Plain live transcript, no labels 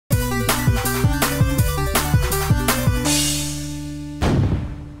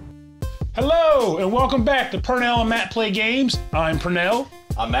and welcome back to Pernell and Matt Play Games. I'm Pernell.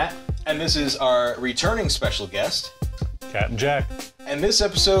 I'm Matt, and this is our returning special guest, Captain Jack. And this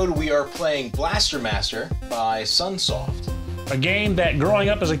episode we are playing Blaster Master by Sunsoft. A game that, growing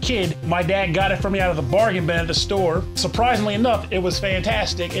up as a kid, my dad got it for me out of the bargain bin at the store. Surprisingly enough, it was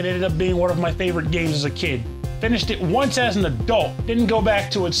fantastic. It ended up being one of my favorite games as a kid. Finished it once as an adult, didn't go back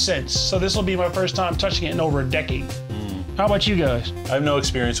to it since. So this will be my first time touching it in over a decade. How about you guys? I have no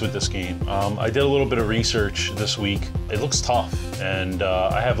experience with this game. I did a little bit of research this week. It looks tough, and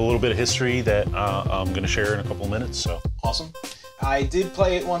I have a little bit of history that I'm going to share in a couple of minutes. So awesome. I did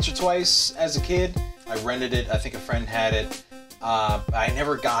play it once or twice as a kid. I rented it. I think a friend had it. I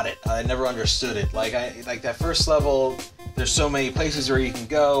never got it. I never understood it. Like that first level, there's so many places where you can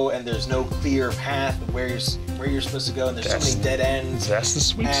go, and there's no clear path of where you're supposed to go, and there's so many dead ends. That's the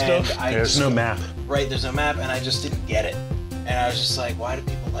sweet stuff. There's no map. Right, there's no map, and I just didn't get it. And I was just like, why do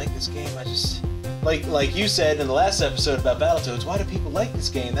people like this game? I just like you said in the last episode about Battletoads, why do people like this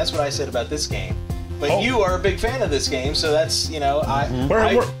game? That's what I said about this game. But you are a big fan of this game, so that's, you know,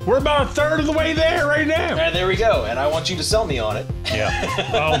 We're about a third of the way there right now. There we go, and I want you to sell me on it. Yeah.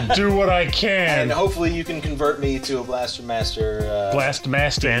 I'll do what I can. And hopefully you can convert me to a Blaster Master. Blast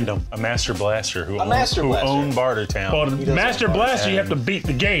Master. Fandom. A Master Blaster who owned Bartertown. Well, Master Blaster, you have to beat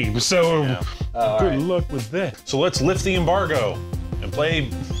the game, so good luck with that. So let's lift the embargo and play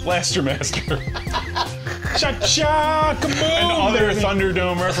Blaster Master. Cha-cha, come on, and other baby.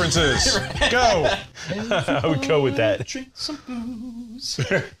 Thunderdome references. Go. I would go with that. Drink some booze.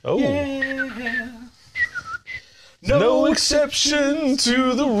 Oh. Yeah. No exception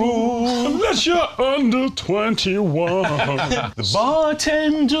to the rule. Unless you're under 21. The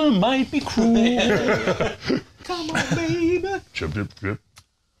bartender might be cruel. Come on, baby.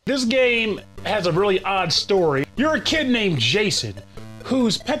 This game has a really odd story. You're a kid named Jason,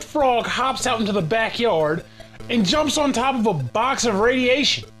 whose pet frog hops out into the backyard and jumps on top of a box of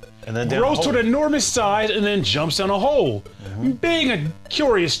radiation. And then grows to an enormous size and then jumps down a hole. Being a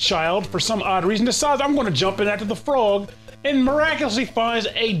curious child, for some odd reason, decides I'm going to jump in after the frog and miraculously finds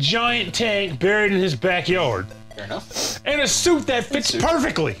a giant tank buried in his backyard. Fair enough. And a suit that fits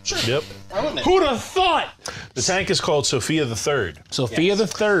perfectly. Sure. Yep. Who'd have thought? The tank is called Sophia the Third. Sophia the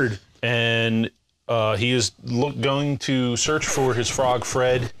Third. And he is going to search for his frog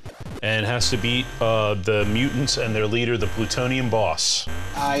Fred and has to beat the mutants and their leader, the plutonium boss.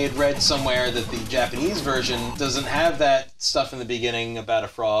 I had read somewhere that the Japanese version doesn't have that stuff in the beginning about a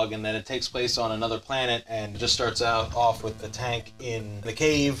frog, and then it takes place on another planet and just starts out off with the tank in the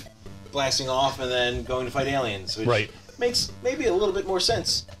cave, blasting off and then going to fight aliens, which makes maybe a little bit more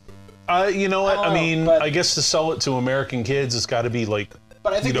sense. You know what? I mean, I guess to sell it to American kids, it's got to be like,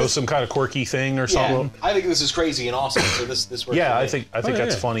 but I think some kind of quirky thing or something. I think this is crazy and awesome. So this works. Yeah, I think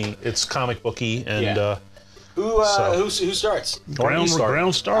that's funny. It's comic booky and. Who starts? Ground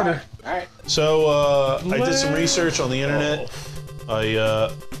starter. All right. So I did some research on the internet.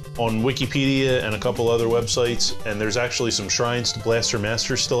 On Wikipedia and a couple other websites, and there's actually some shrines to Blaster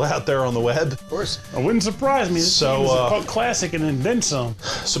Master still out there on the web. Of course. It wouldn't surprise me. This game is a cult classic and then some.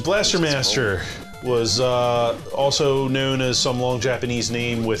 So Blaster Master was also known as some long Japanese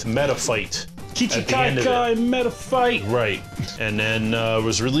name with Metafight. Kichikaikai Metafight. Right. And then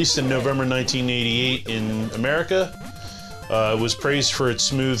was released in November 1988 in America. It was praised for its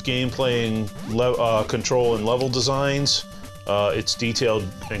smooth gameplay and control and level designs. Its detailed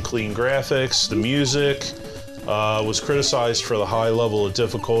and clean graphics, the music, was criticized for the high level of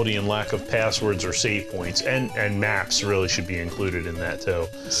difficulty and lack of passwords or save points, and maps really should be included in that too.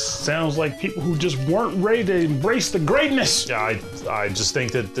 Sounds like people who just weren't ready to embrace the greatness. Yeah, I just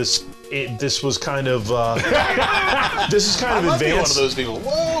think that this was kind of this is kind of advanced. One of those people.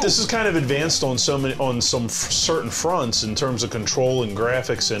 Whoa. This is kind of advanced on some certain fronts in terms of control and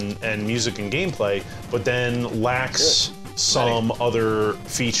graphics and music and gameplay, but then lacks some other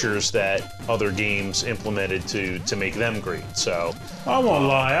features that other games implemented to make them great. So I won't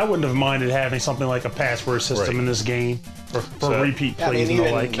lie, I wouldn't have minded having something like a password system in this game for repeat plays and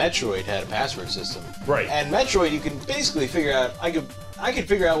the like. Metroid had a password system. Right. And Metroid, you can basically figure out. I could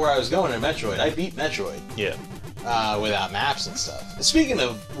figure out where I was going in Metroid. I beat Metroid. Yeah. Without maps and stuff. Speaking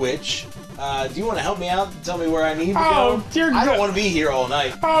of which, do you want to help me out and tell me where I need to go? I don't want to be here all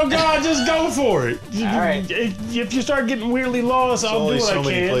night. Oh God, just go for it. All right. If you start getting weirdly lost, I'll do what I can. Only so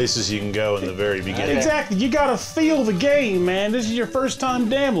many places you can go in the very beginning. Exactly. You gotta feel the game, man. This is your first time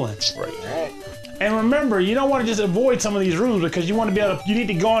dabbling. Right. All right. And remember, you don't want to just avoid some of these rooms because you want to be able to. You need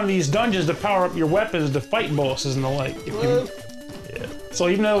to go into these dungeons to power up your weapons to fight bosses and the like. So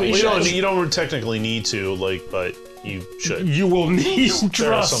even though you don't technically need to, but you should. You will need There are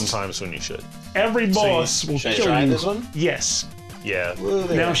trust. some times when you should. Every boss will Should I kill try you. this one? Yes. Yeah. Whoa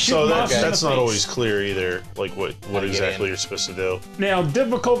there. Now shoot So monsters in that's the not face. always clear either, like what get exactly in. you're supposed to do. Now,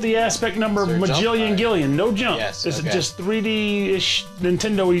 difficulty aspect number Is there a jump? Majillion Alright. Gillion, no jump. Yes, This okay. is just 3D-ish,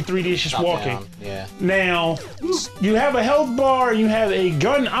 Nintendo-y 3D-ish just Top walking. down, yeah. Now, you have a health bar, you have a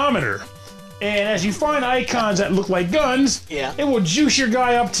gunometer. And as you find icons that look like guns, Yeah. it will juice your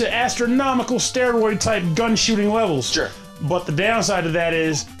guy up to astronomical steroid-type gun shooting levels. Sure. But the downside of that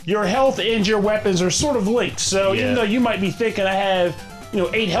is your health and your weapons are sort of linked. So even Yeah. though you might be thinking I have,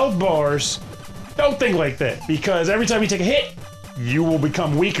 8 health bars, don't think like that, because every time you take a hit, you will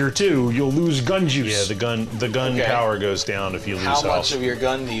become weaker too. You'll lose gun juice. Yeah, the gun Okay. power goes down if you lose How health. much of your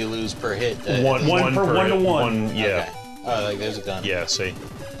gun do you lose per hit? One per per 1 to hit. 1. Yeah. Okay. Oh, like there's a gun. Yeah, see.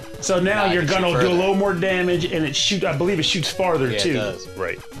 So now Nah, your you gun shoot will do a further. little more damage, and I believe it shoots farther Yeah, too. it does.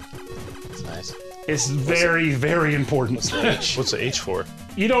 Right. That's nice. It's very, very important. What's the H for?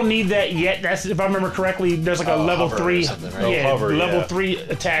 You don't need that yet. That's, if I remember correctly, there's like a level hover or 3. something, right? Yeah, hover, level yeah. 3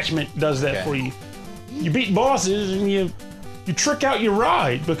 attachment does that Okay. for you. You beat bosses and you trick out your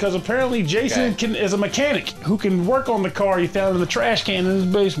ride, because apparently Jason Okay. is a mechanic who can work on the car he found in the trash can in his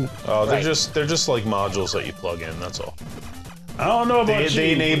basement. Oh, Right. they're just like modules that you plug in. That's all. I don't know about They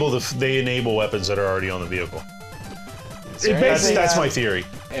you. enable weapons that are already on the vehicle. Is there basically- That's anything- my theory.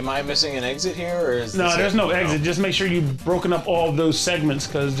 Am I missing an exit here, or is No, this there's it? no exit. Just make sure you've broken up all of those segments,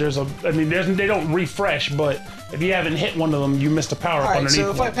 because they don't refresh, but if you haven't hit one of them, you missed a power up All right, underneath so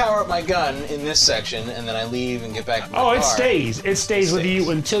if I one. power up my gun in this section and then I leave and get back to my Oh, car, it stays. It stays with stays.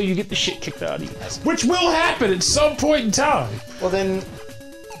 you until you get the shit kicked out of you. That's- Which will happen at some point in time. Well, then,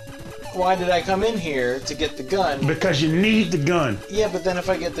 why did I come in here to get the gun? Because you need the gun. Yeah, but then if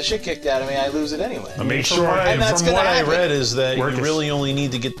I get the shit kicked out of me, I lose it anyway. I mean, Make from sure- what, And that's from gonna what I happen. read is that Work you is- really only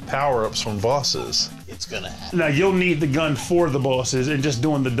need to get the power-ups from bosses. It's gonna happen. Now, you'll need the gun for the bosses and just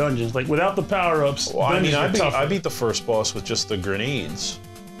doing the dungeons. Like, without the power-ups, Well, I mean, dungeons are tougher. I beat the first boss with just the grenades.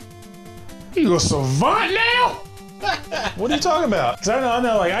 You a savant now? What are you talking about? Because I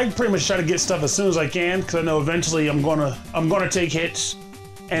know, like, I pretty much try to get stuff as soon as I can, because I know eventually I'm gonna take hits.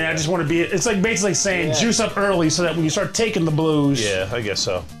 And I just want to be, it's like basically saying Yeah. juice up early so that when you start taking the blows, Yeah, I guess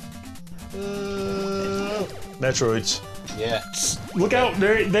so. Metroids. Yeah. look out,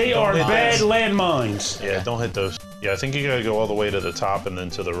 they are hit bad those. landmines. Yeah, don't hit those. Yeah, I think you gotta go all the way to the top and then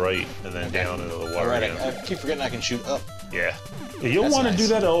to the right and then down into the water All right, again. I keep forgetting I can shoot up. Yeah. Yeah, you'll That's want to nice. do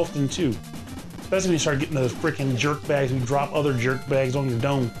that often too. Especially when you start getting those freaking jerk bags who drop other jerk bags on your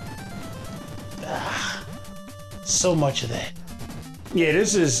dome. So much of that. Yeah,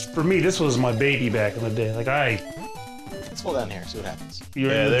 for me, this was my baby back in the day. Like, Let's hold down here, see what happens.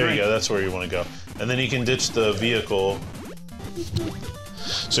 you're Yeah, in the there drink. you go. That's where you want to go. And then you can ditch the vehicle.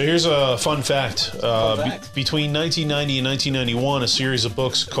 So here's a fun fact. fact. Between 1990 and 1991, a series of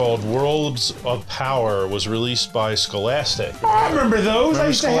books called Worlds of Power was released by Scholastic. Oh, I remember those. I Remember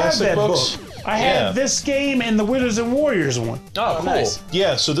used to have Scholastic that books? book. I Yeah. had this game and the Wizards and Warriors one. Oh, cool. nice.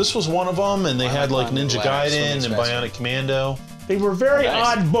 Yeah, so this was one of them, and they Why had not like climb the Ninja ladder so Gaiden much and faster? Bionic Commando. They were very Oh,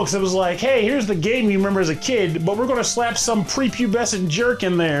 nice. odd books. It was like, hey, here's the game you remember as a kid, but we're going to slap some prepubescent jerk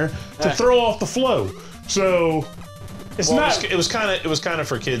in there to Huh. throw off the flow. So it's Well, not. it was kind of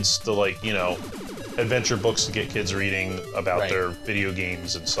for kids to, like, adventure books to get kids reading about Right. their video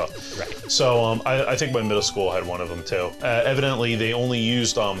games and stuff. Right. So I think my middle school had one of them too. Evidently, they only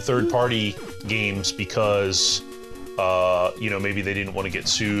used third-party games because maybe they didn't want to get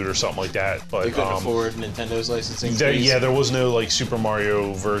sued or something like that. But You couldn't afford Nintendo's licensing fees? there was no like Super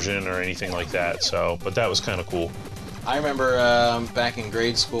Mario version or anything like that. So, but that was kind of cool. I remember back in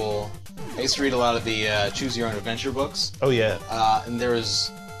grade school, I used to read a lot of the Choose Your Own Adventure books, Oh yeah. and there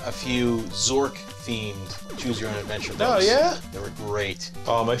was a few Zork-themed Choose Your Own Adventure books. Oh, yeah? They were great.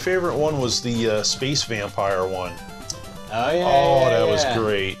 My favorite one was the Space Vampire one. Oh, yeah. Oh, that yeah. was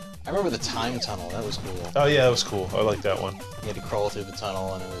great. I remember the time tunnel. That was cool. Oh yeah, that was cool. I like that one. You had to crawl through the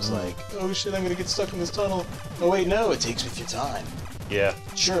tunnel, and it was like, oh shit, I'm gonna get stuck in this tunnel. Oh wait, no, it takes with your time. Yeah.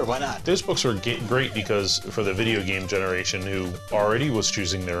 Sure, why not? Those books are great because for the video game generation who already was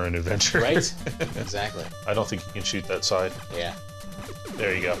choosing their own adventure. Right? Exactly. I don't think you can shoot that side. Yeah.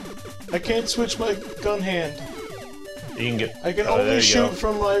 There you go. I can't switch my gun hand. You can get. I can there only you shoot go.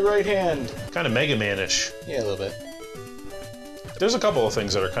 from my right hand. Kind of Mega Man-ish. Yeah, a little bit. There's a couple of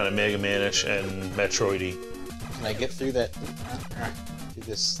things that are kind of Mega Man-ish and Metroid-y. Can I get through that? Do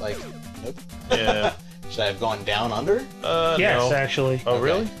this, like, nope. Yeah. Should I have gone down under? Yes, no. actually. Oh, Okay.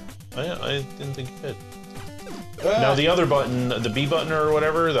 really? I didn't think you could. Now the other button, the B button or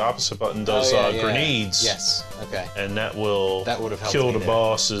whatever, the opposite button does yeah. grenades. Yes. Okay. And that will That would have helped kill me the there.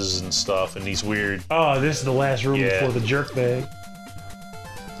 bosses and stuff and these weird. Oh, this is the last room Yeah. before the jerk bag.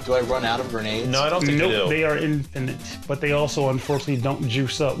 Do I run out of grenades? No, I don't think you do. Nope, they are infinite, but they also unfortunately don't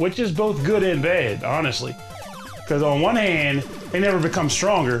juice up, which is both good and bad, honestly. Because on one hand, they never become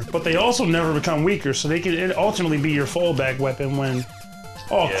stronger, but they also never become weaker, so they can ultimately be your fallback weapon when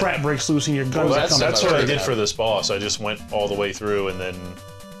all crap breaks loose and your guns Well, come That's out. what I did for this boss. I just went all the way through and then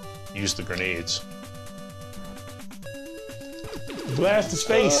used the grenades. Blast his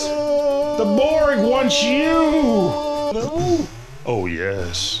face. The Borg wants you! Oh,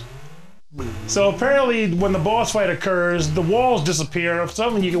 yes. So apparently, when the boss fight occurs, the walls disappear.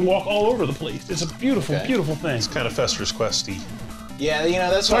 Suddenly, you can walk all over the place. It's a beautiful, beautiful thing. It's kind of Fester's Questy. Yeah, you know,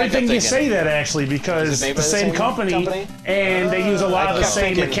 that's what So I I kept think you thinking. say that actually because Is it made the by the same same company? and they use a lot of the kept same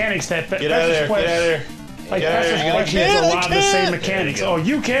thinking- mechanics that Get out of there, get out of there. Like Get out of Fester's there. Question has a lot of the same mechanics. There you Oh,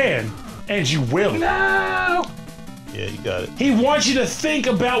 you can, and you will. No! Yeah, you got it. He wants you to think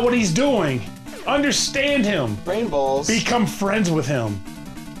about what he's doing, understand him, Brain balls. become friends with him.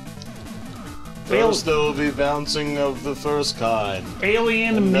 First there will be bouncing of the first kind,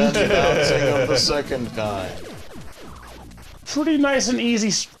 Alien then mutant. bouncing of the second kind. Pretty nice and easy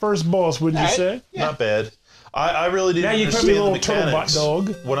first boss, wouldn't you say? Not bad. I really didn't Now you put understand me a the little turtle bot mechanics.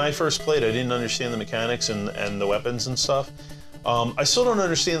 dog. When I first played, I didn't understand the mechanics and the weapons and stuff. I still don't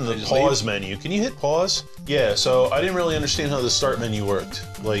understand the just pause menu. Can you hit pause? Yeah, so I didn't really understand how the start menu worked.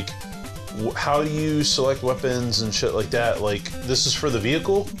 Like, how do you select weapons and shit like that? Like, this is for the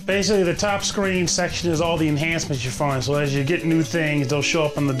vehicle? Basically, the top screen section is all the enhancements you find. So as you get new things, they'll show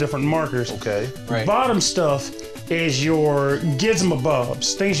up on the different markers. Okay. Right. Bottom stuff is your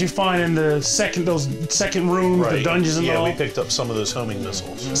gizmo-bobs, things you find in the second rooms, the dungeons and yeah, all. we picked up some of those homing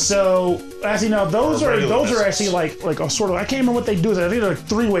missiles. So, actually, now those Or are regular missiles. actually like a sort of, I can't remember what they do. I think they're like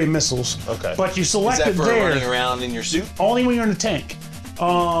three-way missiles. Okay. But you Is select that it for there running around in your suit? only when you're in the tank.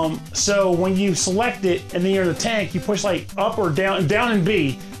 So when you select it and then you're in the tank, you push like up or down and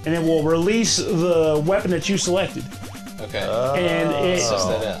B, and it will release the weapon that you selected. Okay. And Suss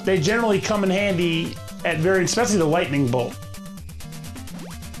that out. they generally come in handy at especially the lightning bolt.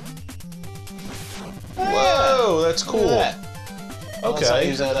 Whoa, that's cool. Look at that. Let's not Okay.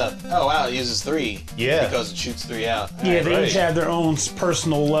 use that up. Oh wow, it uses 3. Yeah. Because it shoots 3 out. Yeah, they right. each have their own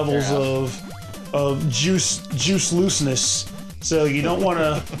personal levels Fair of juice looseness. So you don't want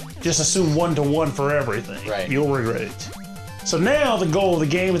to just assume 1-to-1 for everything. Right. You'll regret it. So now the goal of the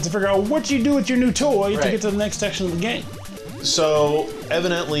game is to figure out what you do with your new toy to Right. get to the next section of the game. So,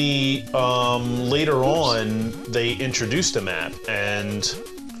 evidently, later on, they introduced a map, and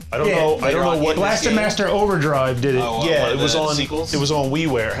I don't know later on what. in this Blaster game. Master Overdrive did it. Oh, Yeah, one it of was the on. sequels? It was on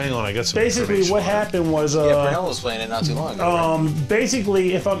WiiWare. Hang on, I got some. Basically, information what on it. happened was Yeah, Pernell was playing it not too long ago. right?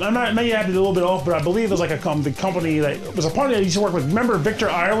 basically, if I'm not, maybe I have to be a little bit off, but I believe it was like the company that was a partner that I used to work with. Remember Victor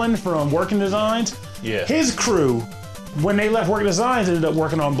Ireland from Working Designs? Yeah. His crew, when they left Working Designs, ended up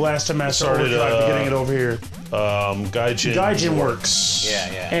working on Blaster Master Started, Overdrive and getting it over here. Gaijin Works.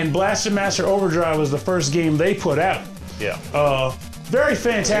 Yeah. And Blaster Master Overdrive was the first game they put out. Yeah. Very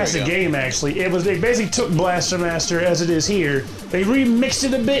fantastic There we game, actually. They basically took Blaster Master as it is here. They remixed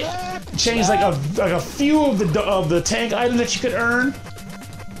it a bit, changed like a few of the tank items that you could earn,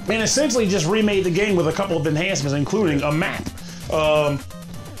 and essentially just remade the game with a couple of enhancements, including a map.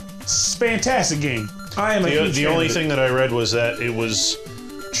 Fantastic game. I am a huge The fan only of it. thing that I read was that it was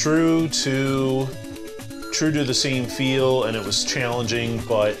true to the same feel, and it was challenging,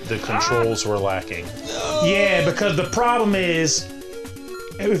 but the controls were lacking. Yeah, because the problem is,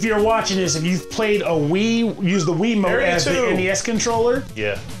 if you're watching this, if you've played a Wii, use the Wii mode Area as the 2. NES controller,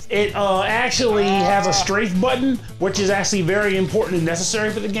 Yeah. it actually has a strafe button, which is actually very important and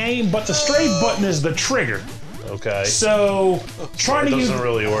necessary for the game, but the strafe button is the trigger. Okay. So, trying It to use doesn't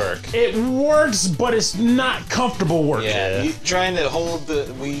really work. it works, but it's not comfortable working. Yeah, you trying to hold the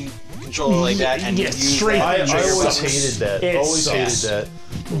Wii controller like that and Yeah, use straight that I trigger always sucks. hated that. It Always sucks. hated that.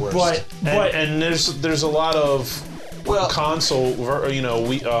 The worst. But and there's a lot of Well, console, well,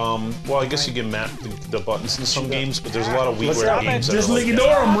 I guess you can map the buttons in some games, but there's a lot of WiiWare games that just are like that.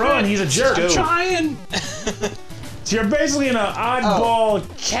 ignore him, run. He's a jerk. Go. trying. So you're basically in an oddball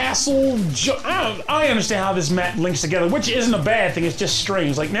castle. I understand how this map links together, which isn't a bad thing. It's just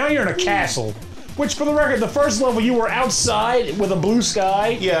strange. Like now you're in a castle, which, for the record, the first level you were outside with a blue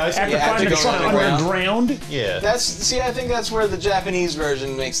sky. Yeah, I think- after Yeah, after finding the going truck underground. underground. Yeah. I think that's where the Japanese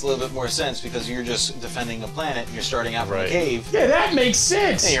version makes a little bit more sense because you're just defending a planet. You're starting out from a Right. cave. Yeah, that makes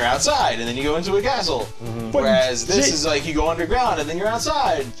sense. And you're outside, and then you go into a castle. But Whereas this Ja- is like you go underground, and then you're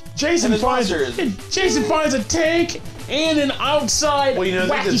outside. Jason and there's finds monsters. Jason finds a tank and an outside Well, you know,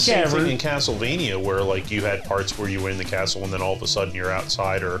 they did the wacky same cavern. thing in Castlevania, where like you had parts where you were in the castle, and then all of a sudden you're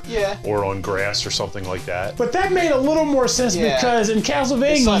outside or on grass or something like that. But that made a little more sense because in It's not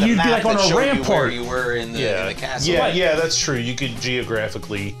Castlevania a you'd be map like on that a showed rampart. You where you were in the castle. Yeah, that's true. You could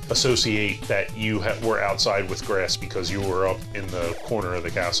geographically associate that you were outside with grass because you were up in the corner of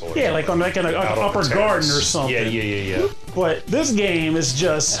the castle. Yeah, like on like an upper garden or something. Yeah. But this game is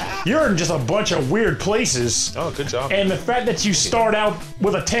just you're in just a bunch of weird places. Oh, good job. And the fact that you start out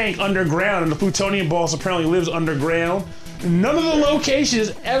with a tank underground and the plutonium boss apparently lives underground, none of the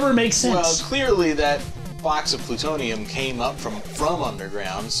locations ever make sense. Well, clearly that box of plutonium came up from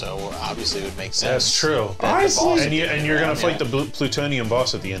underground, so obviously it would make sense. That's true. Honestly, And you're gonna fight the plutonium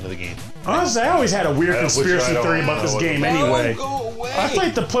boss at the end of the game. honestly, I always had a weird conspiracy theory about this game anyway. Go away. I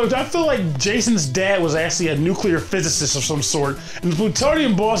feel like Jason's dad was actually a nuclear physicist of some sort, and the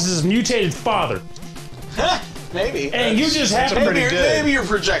plutonium boss is his mutated father. Maybe. And you just have to Maybe you're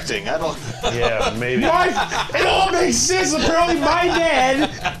projecting. I don't. Yeah, maybe. It all makes sense. Apparently, my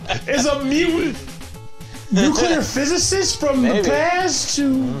dad is a mutant nuclear physicist from the past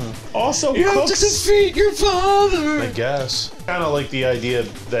who also cooks. defeat your father. I guess. Kind of like the idea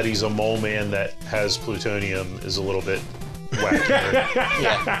that he's a mole man that has plutonium is a little bit wacky.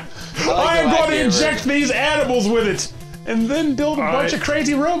 Yeah. I am going to inject these animals with it, and then build a bunch of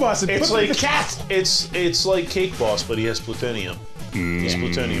crazy robots and put them in the cat. It's like Cake Boss, but he has plutonium. He's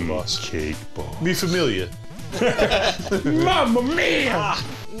plutonium boss. Cake Boss. Mi familia. Mamma mia!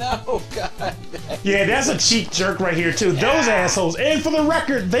 No, God. Yeah, that's a cheap jerk right here too. Those assholes. And for the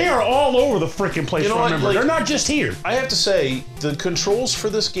record, they are all over the freaking place. You know what, Remember, like- they're not just here. I have to say, the controls for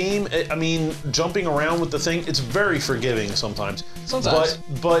this game, I mean, jumping around with the thing, it's very forgiving sometimes. Sometimes.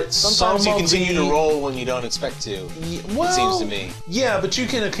 But Sometimes you some of continue the- to roll when you don't expect to. Well, it seems to me. Yeah, but you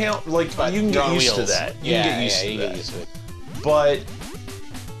can account, like, But you can you're get on used to wheels. that. You Yeah, can get used you to get that. used to it. But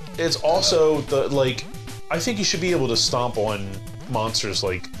it's also the, like, I think you should be able to stomp on monsters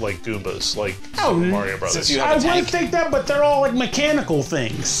like Goombas, like Super Mario Brothers. Since you I have a wouldn't tank. think that, but they're all like mechanical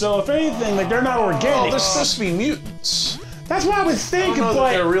things. So if anything, like they're not Oh, organic. they're supposed to be mutants. That's what I would I think. don't know that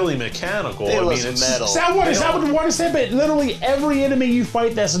But they're really mechanical. They I look mean, it's metal. is that what you want to say? But literally every enemy you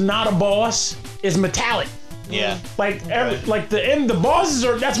fight that's not a boss is metallic. Yeah. Like the bosses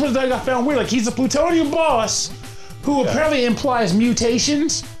are. That's what I found weird. Like he's a plutonium boss, who apparently implies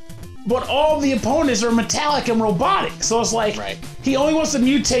mutations, but all the opponents are metallic and robotic. So it's like he only wants to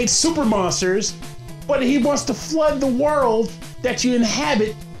mutate super monsters, but he wants to flood the world that you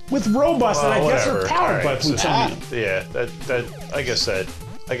inhabit with robots that I guess are powered by plutonium. Yeah, I guess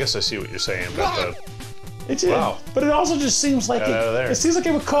I see what you're saying about the. It is. Wow. But it also just seems like it seems like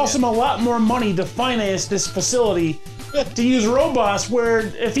it would cost him a lot more money to finance this facility to use robots. Where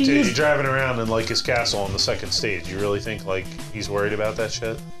if he Dude, used, you're driving around in like his castle on the second stage. You really think like he's worried about that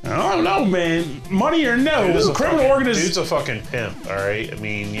shit? I don't know, man. Money or no, Dude's a criminal organization. Dude's a fucking pimp. All right. I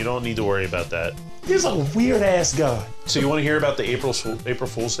mean, you don't need to worry about that. He's a weird ass guy. So you want to hear about the April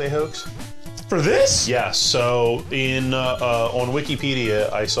Fool's Day hoax? For this? Yes. So on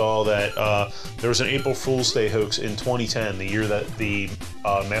Wikipedia, I saw that there was an April Fool's Day hoax in 2010, the year that the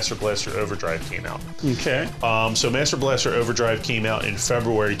Master Blaster Overdrive came out. Okay. So Master Blaster Overdrive came out in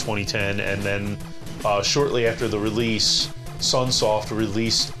February 2010, and then shortly after the release, Sunsoft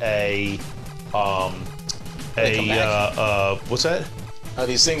released what's that? Oh,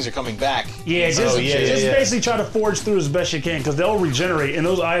 these things are coming back. Yeah, just basically try to forge through as best you can because they'll regenerate and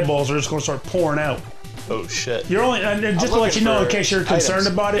those eyeballs are just going to start pouring out. Oh shit! You're only and just to let you know in case you're concerned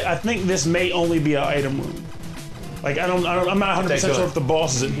items. about it. I think this may only be an item room. Like I'm not 100% sure if the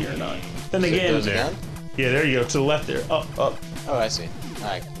boss is in here or not. Then again, Goes again? yeah, there you go to the left there. Up. Oh, I see. All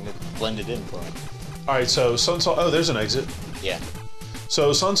right, blend it in for me. All right, so Sunsoft. Oh, there's an exit. Yeah.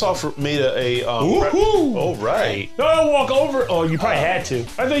 So Sunsoft made a Woohoo! oh right. Don't walk over. Oh, you probably had to.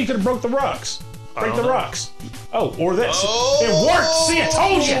 I thought you could have broke the rocks. Break the rocks. Oh, or this. Oh! It worked. See, I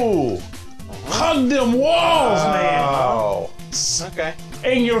told you. Hug them walls, man. Wow. Okay.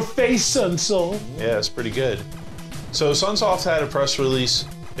 In your face, Sunsoft. Yeah, it's pretty good. So Sunsoft had a press release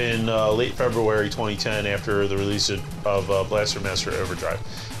in late February 2010 after the release of Blaster Master Overdrive,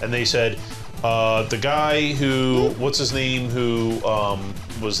 and they said the guy who, what's his name, who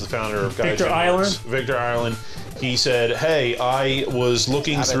was the founder of Victor Ireland? Victor Ireland, he said, hey, I was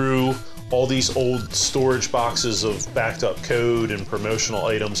looking through all these old storage boxes of backed up code and promotional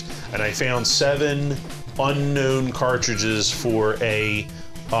items, and I found 7 unknown cartridges for a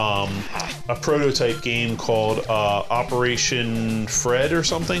prototype game called Operation Fred or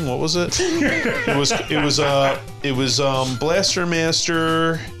something. What was it? it was Blaster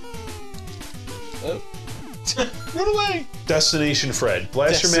Master. Oh. Run away! Destination Fred.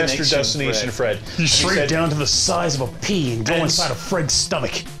 Blaster Master Destination Fred. You shrink down to the size of a pea and go inside of Fred's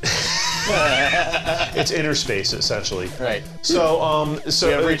stomach. It's inner space, essentially. Right. So,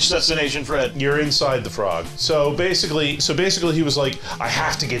 We have reached Destination Fred. You're inside the frog. So basically, he was like, I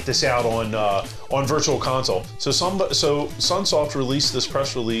have to get this out on Virtual Console. So Sunsoft released this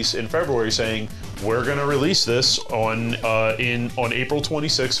press release in February saying we're gonna release this on April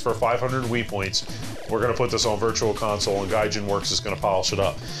 26th for 500 Wii points. We're gonna put this on Virtual Console, and Gaijin Works is gonna polish it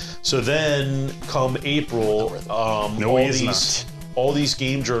up. So then, come April, all these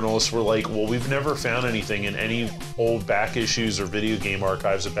game journalists were like, well, we've never found anything in any old back issues or video game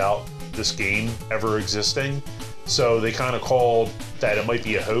archives about this game ever existing. So they kind of called that it might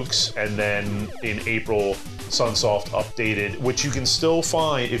be a hoax, and then in April, Sunsoft updated, which you can still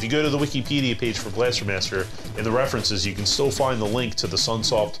find, if you go to the Wikipedia page for Blaster Master, in the references, you can still find the link to the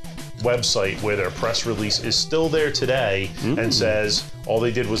Sunsoft website where their press release is still there today and says all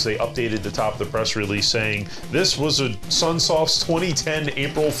they did was they updated the top of the press release saying this was a Sunsoft's 2010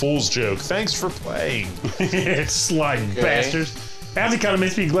 April Fool's joke. Thanks for playing. Sliding bastards. That kind of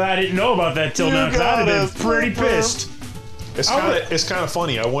makes me glad I didn't know about that till now, because I'd have been pretty pissed. It's kind of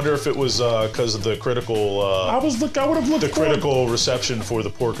funny. I wonder if it was because of the critical. I would have looked. The critical reception for the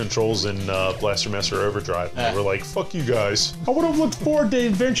poor controls in Blaster Master Overdrive. They were like, "Fuck you guys." I would have looked forward to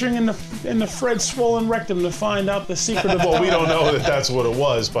adventuring in the Fred swollen rectum to find out the secret of. Well, we don't know that that's what it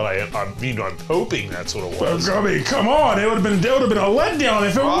was, but I'm hoping that's what it was. I mean, come on! It would have been a letdown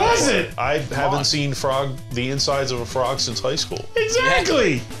if it wasn't. I haven't seen the insides of a frog since high school.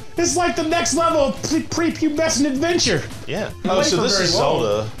 Exactly. It's like the next level of prepubescent adventure. Yeah. Oh, so this is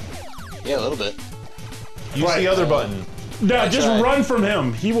Zelda. Yeah, a little bit. Use the other button. No, just run from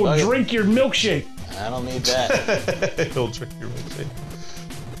him. He will drink your milkshake. I don't need that. He'll drink your milkshake.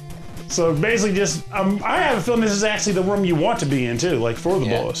 So basically, I have a feeling this is actually the room you want to be in too, like for the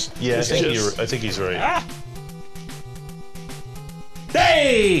boss. Yeah, I think he's right. Ah.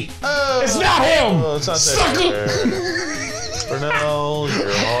 Hey! It's not him! Oh, it's not that. Pernell, you're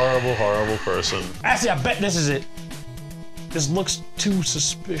a horrible, horrible person. Actually, I bet this is it. This looks too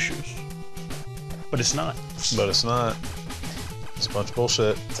suspicious. But it's not. But it's not. It's a bunch of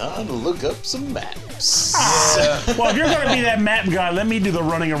bullshit. Time to look up some maps. Yeah. Well, if you're going to be that map guy, let me do the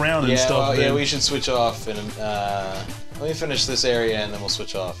running around and stuff. Well, yeah, we should switch off. And let me finish this area, and then we'll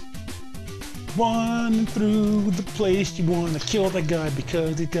switch off. One through the place you want to kill that guy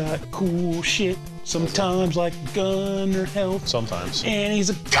because he got cool shit. Sometimes like a gun or health. Sometimes. And he's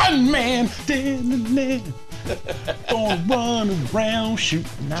a gunman. Gonna run around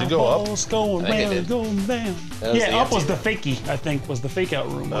shooting out go balls, going round and going down. Yeah, up was the fakie, I think, was the fake out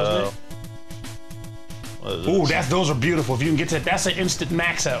room, wasn't it? Ooh, those are beautiful. If you can get to that, that's an instant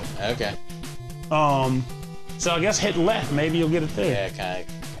max out. Okay. So I guess hit left, maybe you'll get it there. Yeah, kind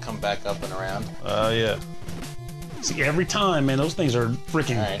of come back up and around. Yeah. See, every time, man, those things are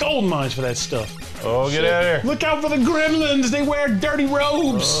freaking gold mines for that stuff. Oh, get out of here. Look out for the gremlins. They wear dirty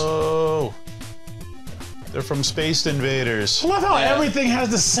robes. Oh. They're from Space Invaders. I love how everything has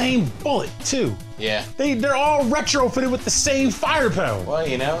the same bullet, too. Yeah. They're all retrofitted with the same firepower. Well,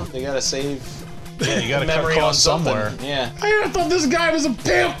 you know, they gotta save. Yeah, you gotta memory cut on costs somewhere. Yeah. I thought this guy was a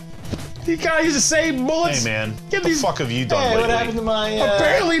pimp. He gotta use the same bullets. Hey man, what the fuck have you done Hey, lately? what happened to my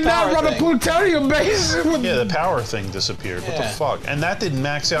apparently not run a plutonium base. Yeah, the power thing disappeared. What the fuck? And that didn't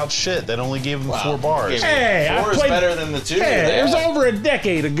max out shit. That only gave him 4 bars. Hey, 4 is better than the 2. Hey, it was over a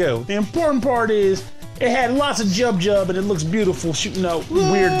decade ago. The important part is it had lots of jub and it looks beautiful shooting out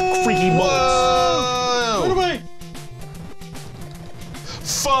weird, freaky bullets. What am I?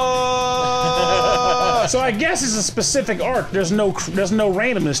 Fuck! So I guess it's a specific arc. There's no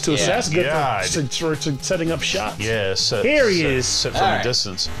randomness to it. So that's good for setting up shots. Yeah, here he is. Set from a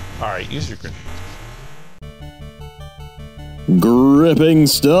distance. All right, use your grenade. Gripping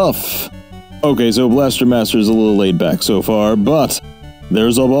stuff. Okay, so Blaster Master's a little laid back so far, but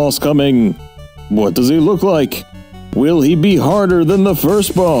there's a boss coming. What does he look like? Will he be harder than the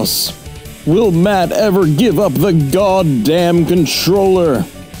first boss? Will Matt ever give up the goddamn controller?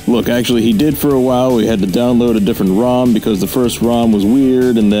 Look, actually, he did for a while. We had to download a different ROM because the first ROM was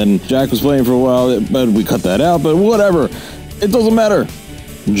weird, and then Jack was playing for a while, but we cut that out, but whatever. It doesn't matter.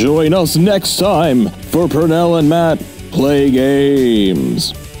 Join us next time for Pernell and Matt Play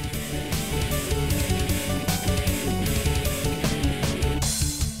Games.